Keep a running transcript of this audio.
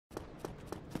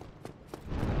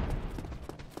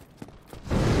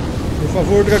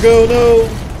favor, dragão,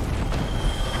 não!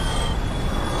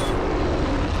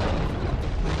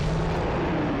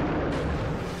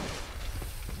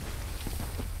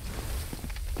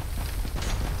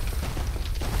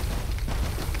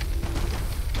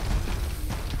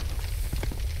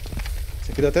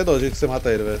 Esse aqui dá até dó o jeito que você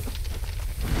mata ele, velho.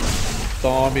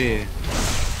 Tome!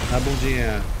 Na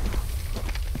bundinha.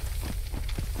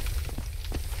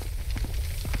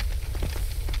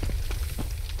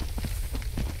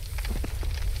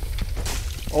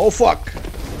 Oh fuck!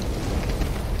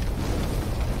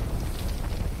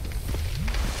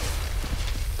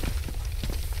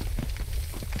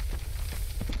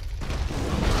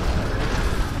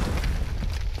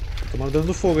 Tô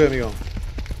mandando fogo aí, amigão.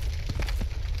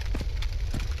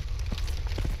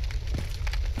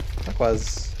 Tá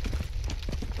quase.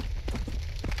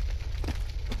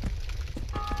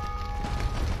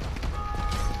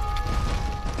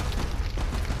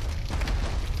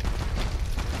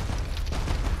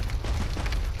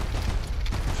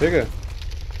 Chega?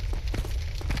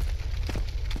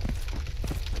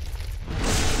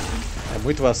 É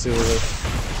muito vacilo, velho.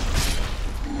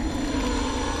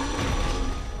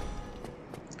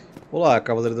 Olá,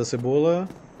 Cavaleiro da Cebola.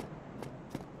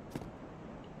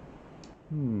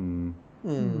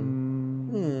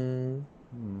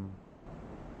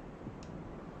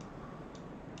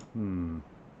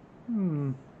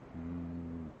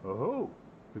 Oh,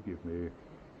 forgive me.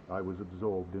 I was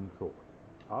absorbed in thought.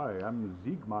 I am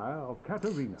Siegmeyer of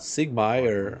Katarina.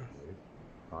 Siegmeyer.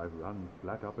 I've run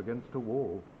flat up against a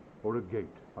wall, or a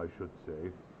gate, I should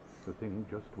say. The thing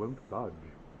just won't budge,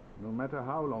 no matter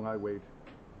how long I wait.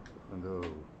 And oh,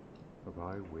 have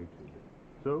I waited.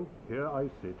 So here I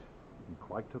sit, in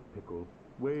quite a pickle,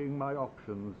 weighing my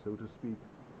options, so to speak.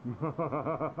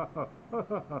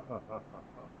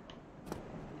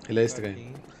 Ele é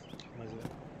estranho.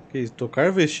 Que isso?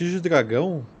 Tocar vestígio de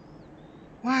dragão?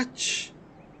 What?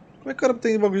 Como é que o cara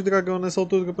tem bagulho de dragão nessa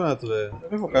altura do campeonato, velho?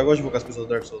 Eu gosto de invocar as pessoas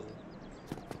do Dark Souls. Né?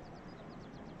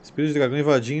 Espírito de dragão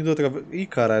invadindo outra vez. Ih,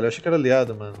 caralho, eu achei que era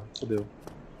aliado, mano. Fodeu.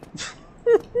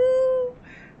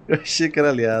 Eu achei que era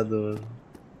aliado, mano.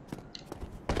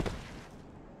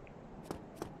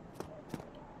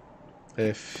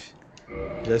 F.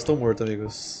 Já estou morto,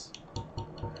 amigos.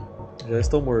 Já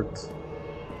estou morto.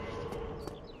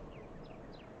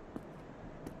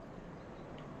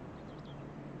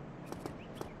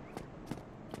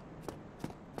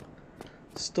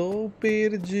 Estou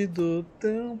perdido,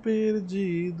 tão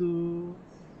perdido.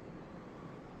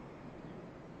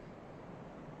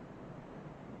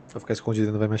 Vou ficar escondido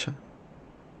e não vai me achar.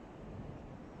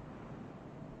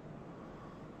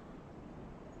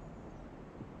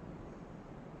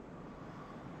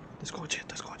 Tô escondido,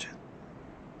 tô escondido.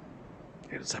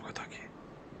 Ele não sabe que eu tô aqui.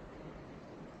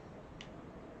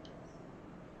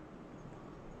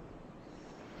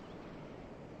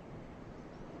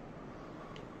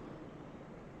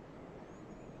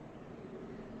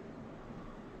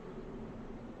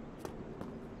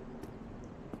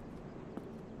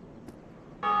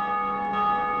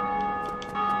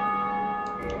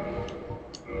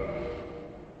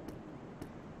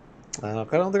 Ah, não, o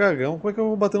cara é um dragão. Como é que eu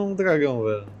vou bater num dragão,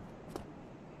 velho?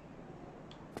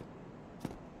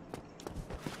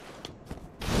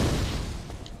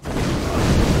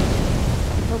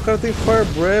 Não, o cara tem Fire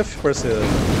Breath, parceiro.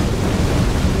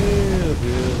 Meu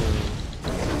Deus.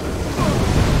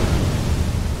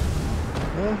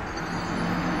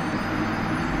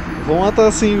 Vou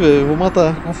matar sim, velho. Vou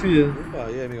matar, confia. Opa,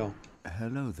 e aí, amigão?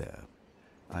 Hello there.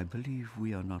 I believe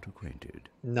we are not acquainted.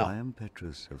 Não. I am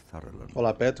Petrus of Tharalan.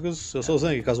 Olá, Petrus. Eu sou o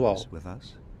Zhang, casual. With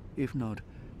us? If not,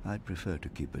 I'd prefer to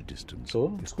keep a distance.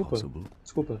 Sou? If Desculpa. possible.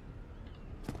 Desculpa.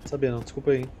 Sabia não,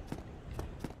 desculpa aí.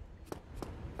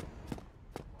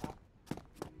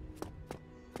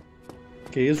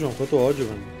 Que isso, João? Quanto ódio,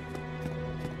 mano.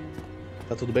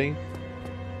 Tá tudo bem?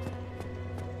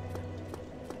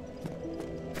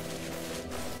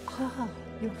 Ah,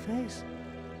 your face.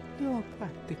 You're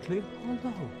practically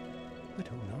hollow. But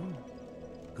who knows?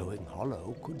 Going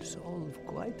hollow could solve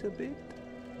quite a bit.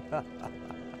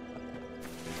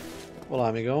 Olá,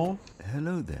 amigão.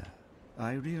 Hello there.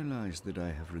 I realize that I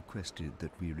have requested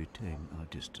that we retain our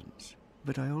distance.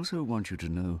 But I also want you to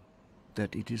know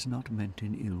that it is not meant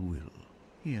in ill will.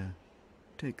 Here,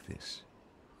 take this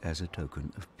as a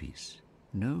token of peace.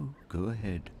 No, go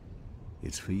ahead.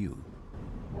 It's for you.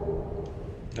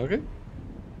 Ok.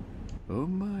 Oh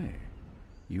my,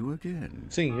 you again?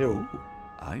 Sim, eu. Oh,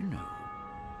 I know.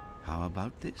 How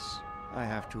about this? I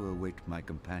have to await my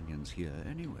companions here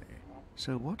anyway.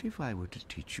 So what if I were to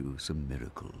teach you some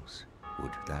miracles?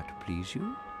 Would that please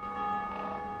you?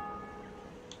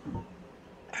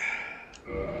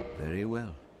 Very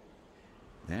well.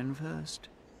 Then first,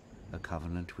 a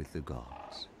covenant with the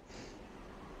gods.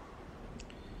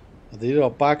 Aderir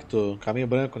ao pacto, caminho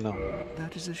branco, não.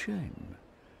 That is a shame.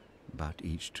 But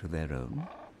each to their own.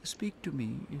 Speak to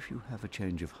me if you have a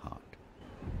change of heart.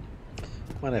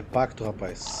 Mano, é pacto,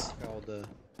 rapaz. Calda.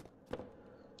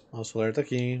 O Solar tá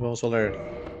aqui, hein? Vamos, Solar.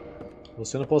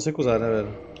 Você não pode se recusar, né,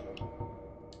 velho?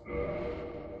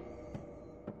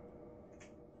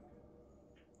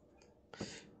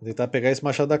 Vou tentar pegar esse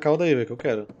machado da cauda aí, velho, que eu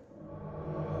quero.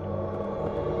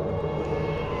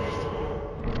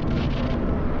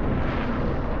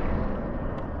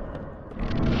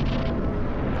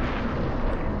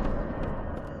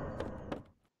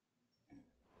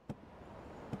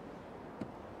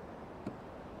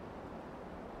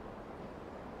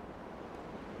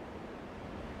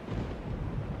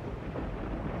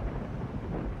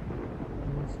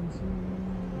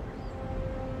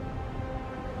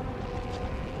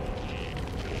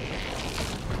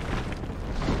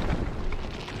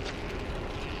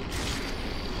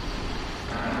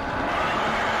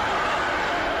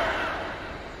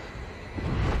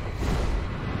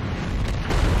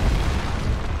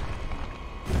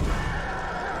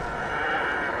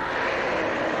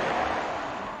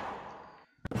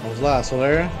 Vamos lá,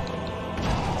 Solar.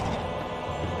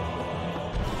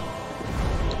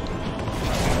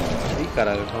 Ih,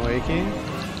 caralho, calma aí que...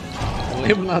 Não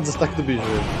lembro nada dos ataques do bicho,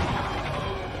 velho.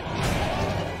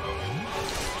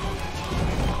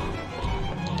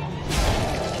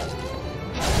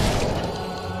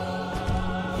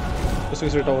 Consigo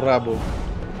acertar o rabo.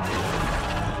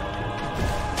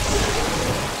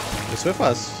 Isso foi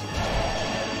fácil.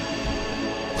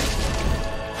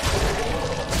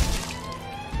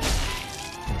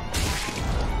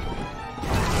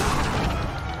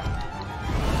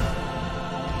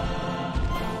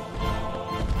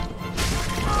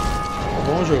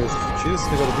 Bom jogo, tira esse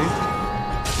negócio aqui.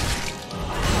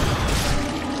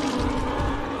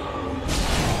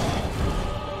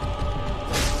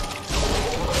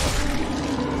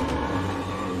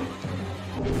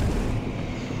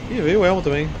 Ih, veio o elmo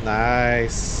também.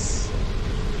 Nice.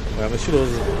 O elmo é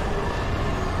estiloso.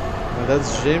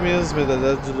 Medalhas gêmeas,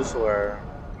 medalha de luz solar.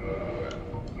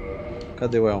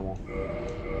 Cadê o elmo?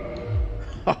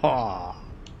 Haha.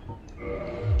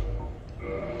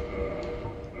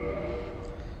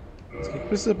 O que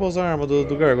precisa pra usar a arma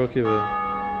do Gargo aqui, velho?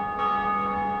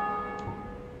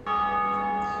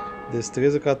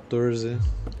 Destreza 14.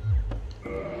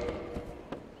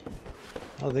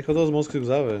 Ah, nem que eu dou as mãos que eu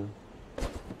usar, velho.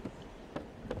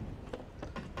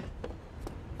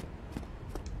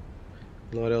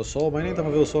 Glória ao sol, mas nem dá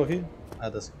pra ver o sol aqui. Ah,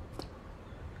 dá sim.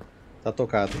 Tá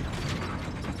tocado.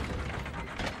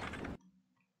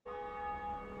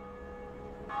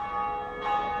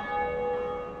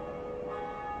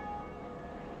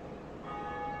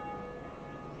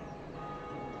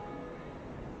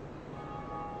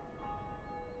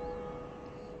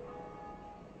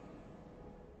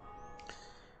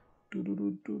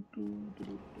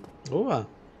 Opa,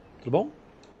 tudo bom?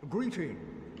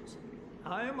 Greetings.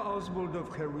 I am Oswald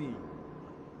of Careem,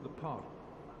 the Potter.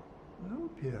 Thou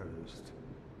appearest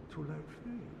to lack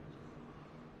faith.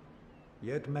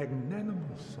 Yet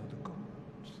magnanimous are the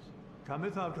gods.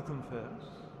 Cometh thou to confess,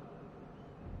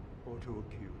 or to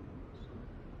accuse?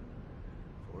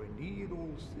 For indeed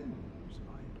all sins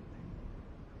lie to me.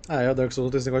 Ah, é, o Dark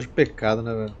Souls tem esse negócio de pecado,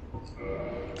 né, velho?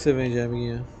 O que você vende,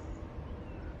 amiguinha?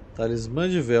 Talismã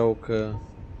de Velka.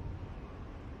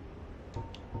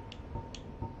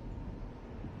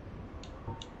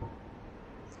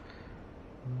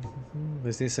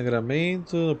 Resistência em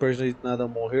sangramento, não perde nada ao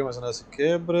morrer, mas nada se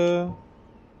quebra.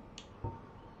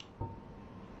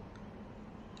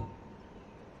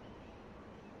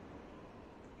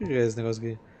 O que é esse negócio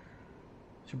aqui?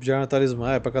 Tipo de arma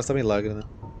talismã, é pra castar milagre, né?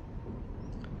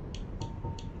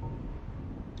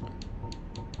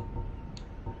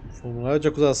 Formulário de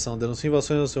acusação. Denuncia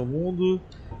invasões no seu mundo.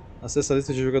 Acesse a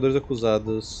lista de jogadores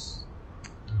acusados.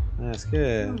 Ah, isso aqui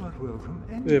é...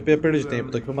 PVP é perda de tempo,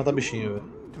 tô aqui pra matar bichinho,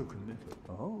 velho.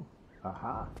 Oh,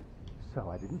 aha.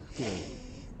 So I didn't scare you.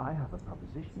 I have a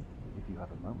proposition, if you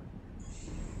have a moment.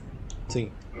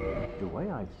 Sim. The way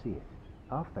I see it,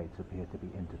 our fates appear to be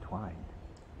intertwined.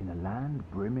 In a land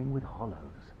brimming with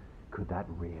hollows, could that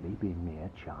really be mere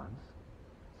chance?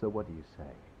 So what do you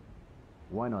say?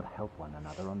 Why not help one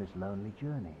another on this lonely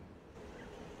journey?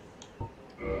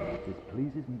 This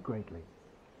pleases me greatly.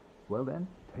 Well then,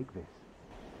 take this.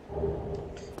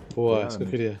 Boa, isso que eu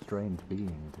queria. Strange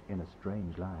beings in a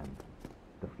strange land.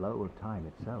 The flow of time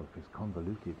itself is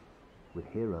convoluted, with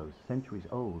heroes centuries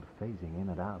old phasing in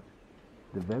and out.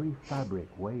 The very fabric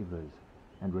wavers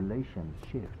and relations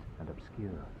shift and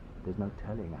obscure. There's no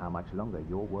telling how much longer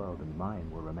your world and mine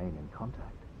will remain in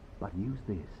contact. But use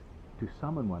this to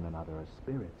summon one another as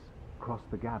spirits, cross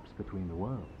the gaps between the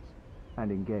worlds,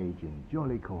 and engage in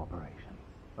jolly cooperation.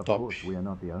 Of course, we are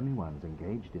not the only ones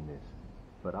engaged in this,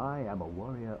 but I am a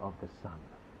warrior of the sun.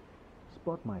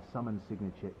 Spot my summon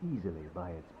signature easily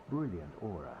by its brilliant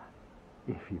aura.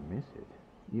 If you miss it,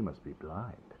 you must be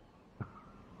blind.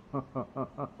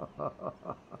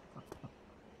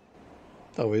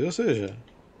 Talvez eu seja.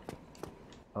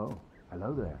 Oh,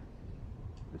 hello there.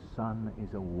 The sun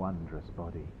is a wondrous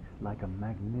body, like a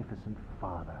magnificent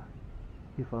father.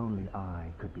 If only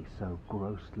I could be so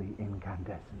grossly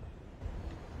incandescent.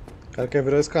 O cara quer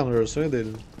virar Escanor, é o sonho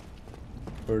dele.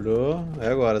 Acordou? É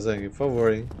agora, Zhang, por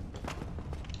favor, hein.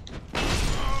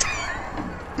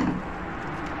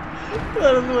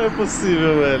 Cara, não é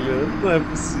possível, velho. Não é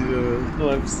possível, velho.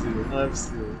 Não é possível, não é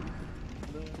possível.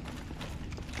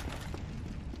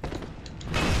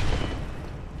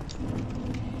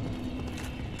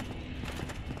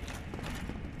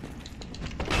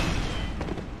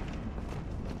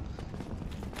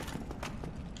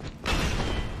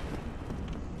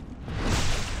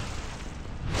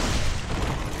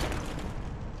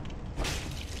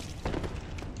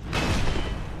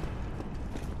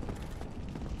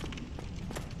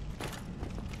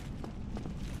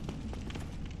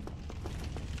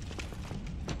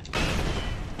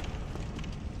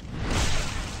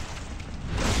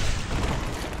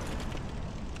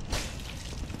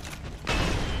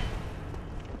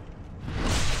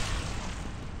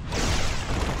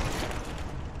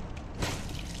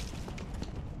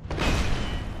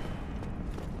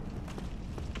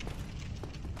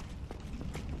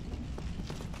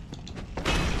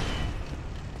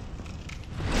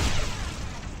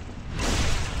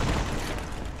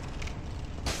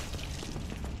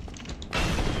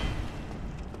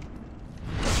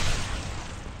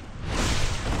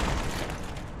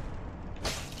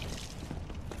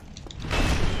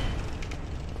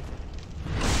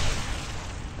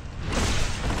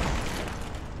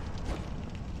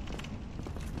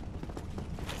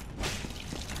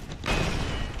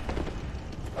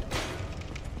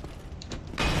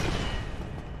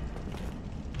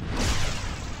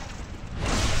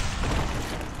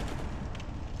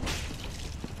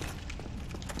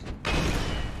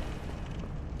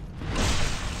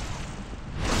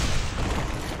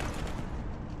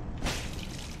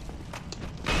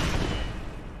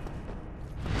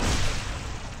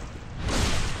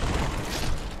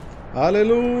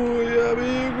 Aleluia,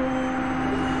 amigos!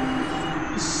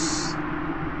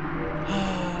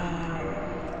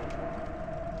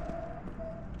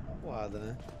 Voada,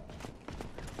 né?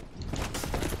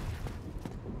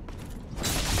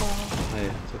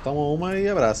 Aí, você toma uma e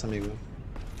abraça, amigo.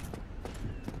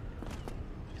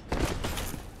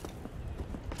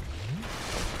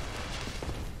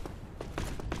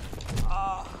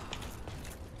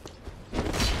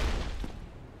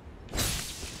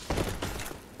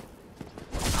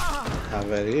 Ah,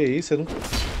 velho, e aí? Você não...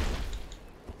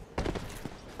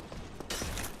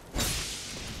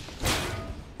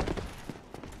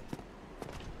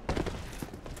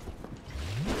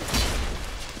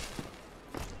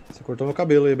 Você cortou meu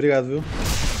cabelo aí, obrigado, viu? Eu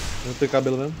não tenho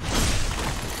cabelo mesmo.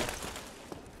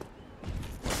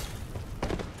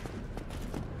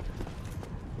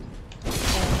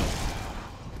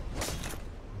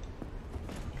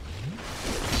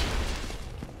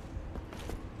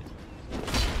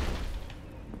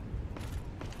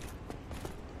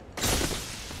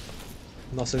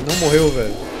 Nossa, ele não morreu,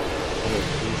 velho.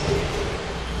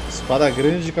 Espada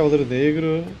grande de Cavaleiro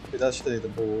Negro. Cuidado de treta.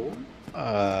 Boa.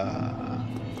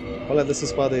 Qual é dessa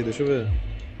espada aí? Deixa eu ver.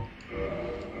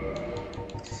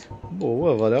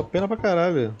 Boa, valeu a pena pra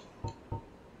caralho.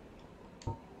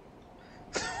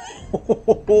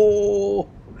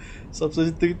 Só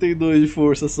precisa de 32 de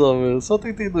força só, velho. Só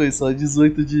 32 só.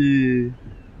 18 de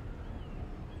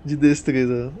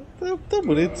destreza. Tá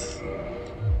bonito.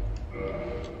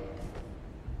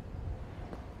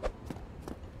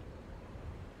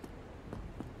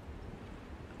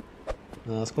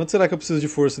 Nossa, quanto será que eu preciso de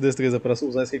força e destreza para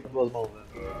usar isso aqui com duas mãos, velho?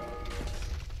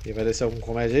 E vai descer algum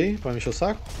comédia aí pra me encher o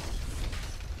saco?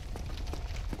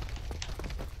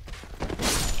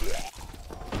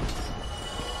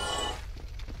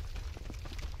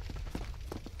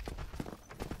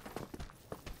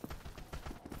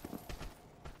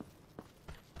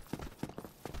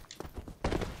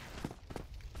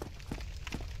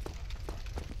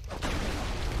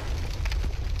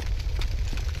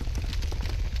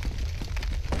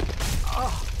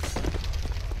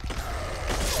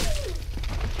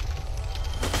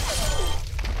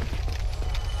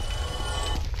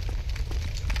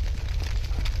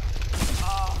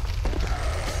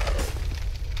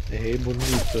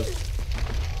 bonito.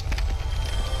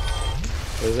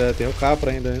 Pois é, tem o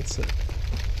CABRA ainda antes.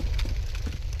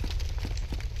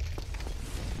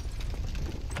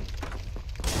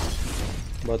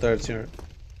 Boa tarde, senhor.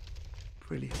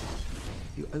 Brilliant.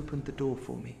 You opened the door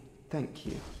for me. Thank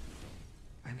you.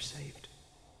 I'm saved.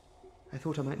 I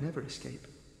thought I might never escape.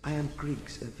 I am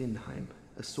Griggs of Vinheim,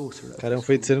 a sorcerer. Cara, é um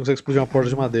feiticeiro, não consegue explodir uma porta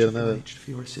de madeira, né, velho?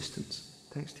 For your assistance.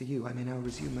 Thanks to you, I may now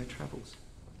resume my travels.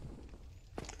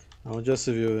 Aonde já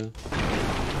se viu, velho?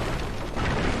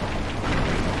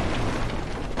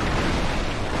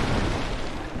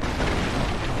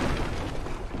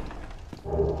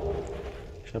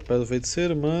 Chapéu do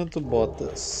feiticeiro, manto,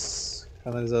 botas.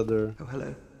 Canalizador. Oh,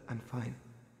 hello. I'm fine.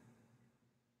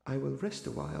 I will rest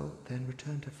a while, then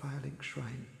return to Firelink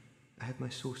Shrine. I have my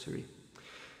sorcery.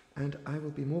 And I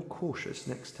will be more cautious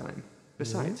next time.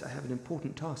 Besides, I have an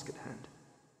important task at hand.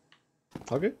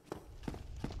 Ok.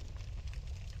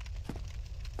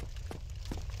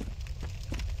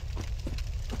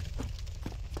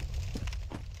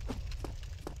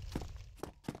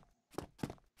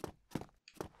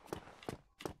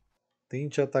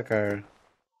 Tente atacar.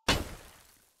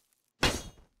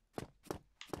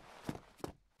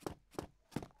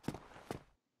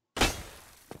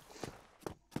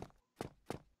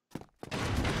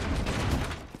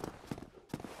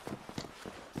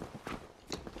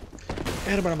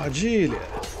 Era uma armadilha.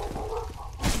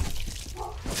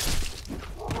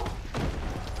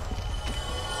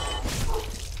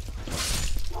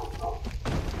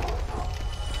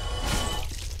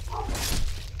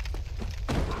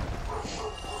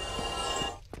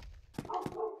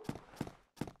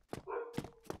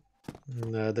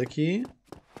 Nada aqui.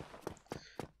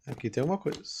 Aqui tem uma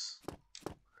coisa.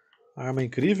 Arma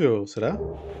incrível, será?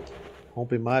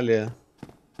 Rompe malha.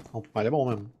 Rompe malha é bom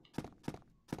mesmo.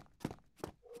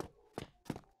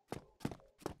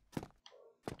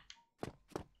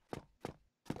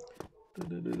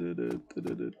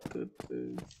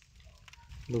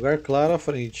 Lugar claro à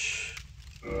frente.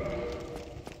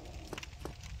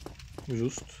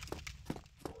 Justo.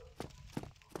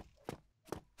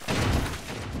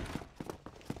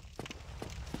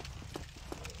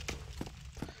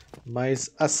 Mais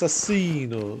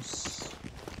assassinos.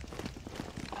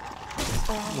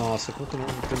 Nossa, quanto não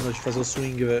terminou de fazer o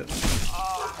swing, velho.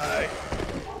 Ai.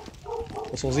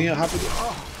 Poçãozinha, rápido.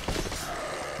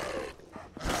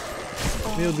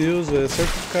 Meu Deus, velho.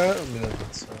 Acerta o cara. Meu Deus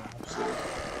do céu.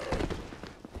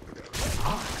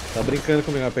 Tá brincando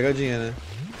comigo, é uma pegadinha, né?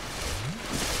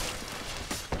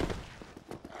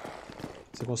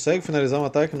 Você consegue finalizar um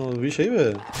ataque no bicho aí,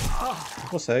 velho? Não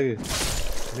consegue.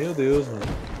 Meu Deus,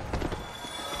 mano.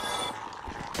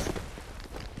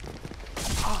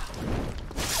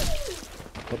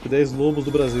 Top 10 lobos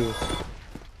do Brasil.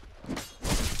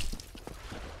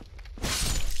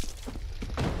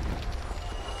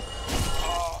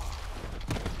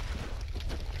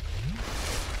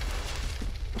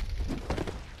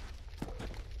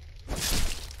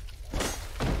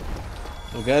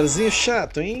 Lugarzinho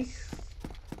chato, hein?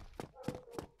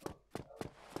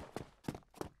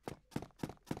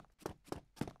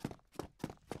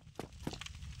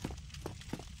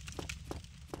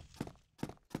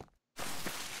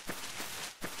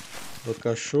 Outro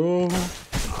cachorro.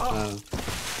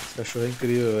 Esse cachorro é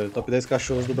incrível, velho. Top 10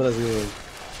 cachorros do Brasil, velho.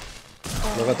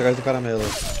 Logo atrás do caramelo.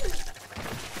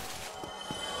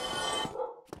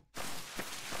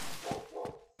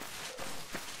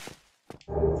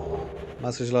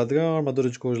 Máscara de ladrão,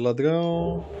 armadura de couro de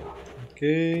ladrão.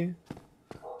 Ok.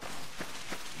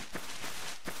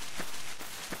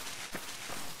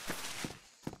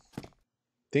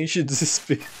 Tente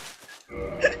desespero.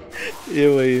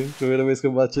 Eu aí, primeira vez que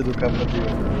eu bati no cabo dele.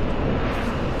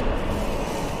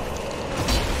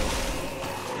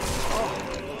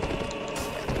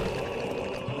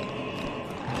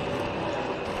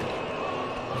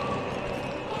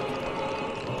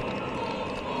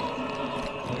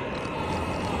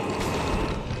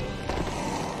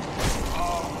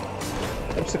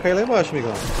 É pra você cair lá embaixo,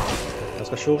 amigão. Os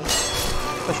cachorros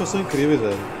são incríveis,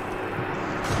 velho.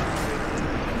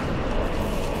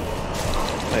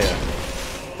 Aí, ó.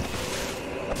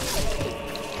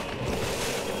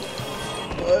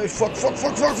 Ai, fuck.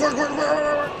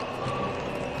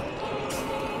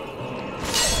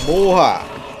 Morra!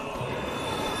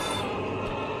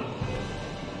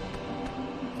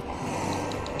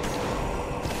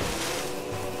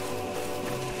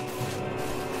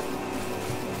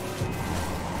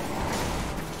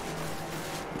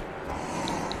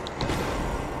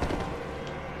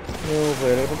 Não,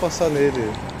 velho, eu vou passar nele.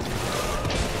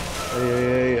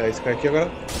 Ai, esse cara aqui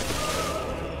agora.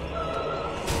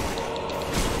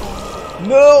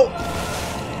 Não!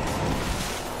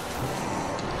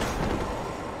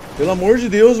 Pelo amor de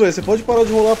Deus, velho. Você pode parar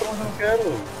de rolar pra onde eu não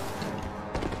quero.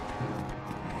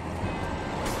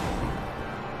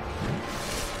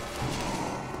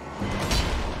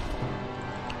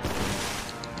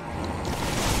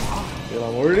 Pelo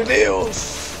amor de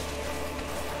Deus!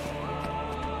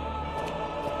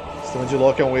 O sistema de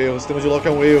lock é um erro. O sistema de lock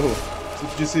é um erro.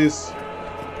 Sempre disse isso.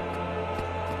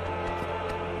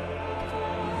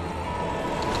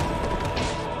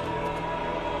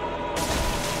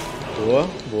 Boa,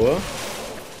 boa.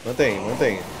 Mantém,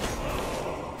 mantém.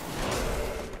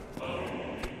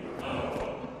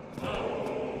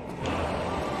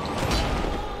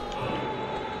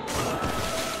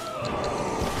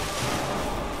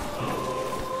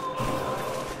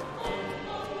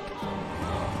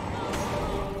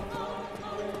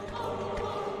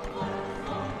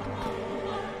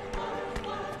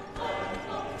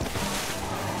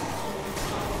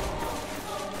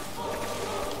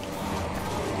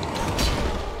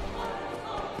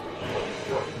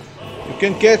 You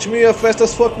can catch me a fast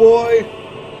as fuck boy.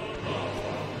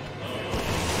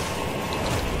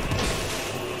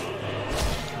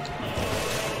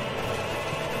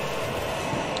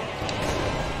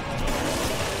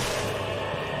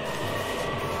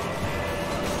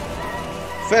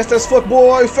 Fast as fuck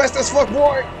boy, fast as fuck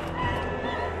boy.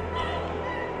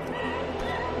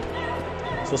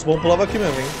 Se fosse bom, pulava aqui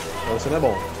mesmo, hein? Mas você não é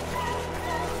bom.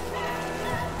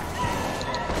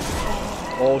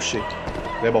 Oh shit.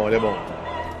 Ele é bom, ele é bom.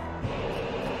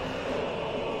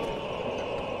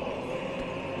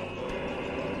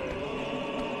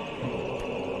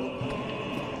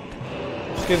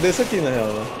 Acho que ele desce aqui, na real,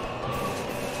 né?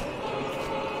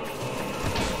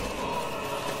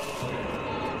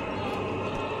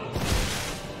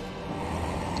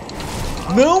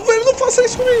 Não, velho, não faça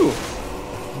isso comigo!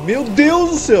 Meu Deus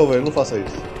do céu, velho, não faça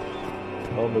isso.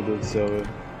 Oh, meu Deus do céu, velho.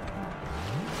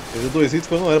 Ele deu 2 hits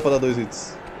quando não era pra dar 2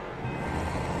 hits.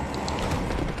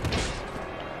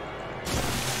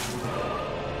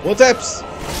 One taps!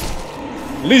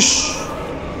 Lixo!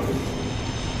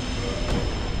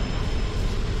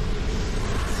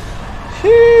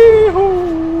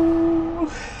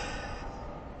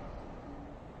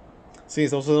 Sim,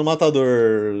 estamos fazendo um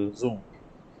matador, Zoom.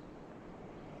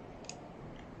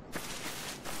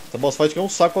 Essa boss fight que é um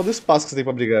saco all do espaço que você tem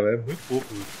pra brigar, velho. É muito pouco.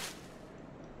 Véio.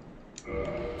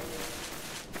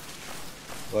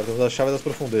 Agora temos a chave das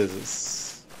profundezas.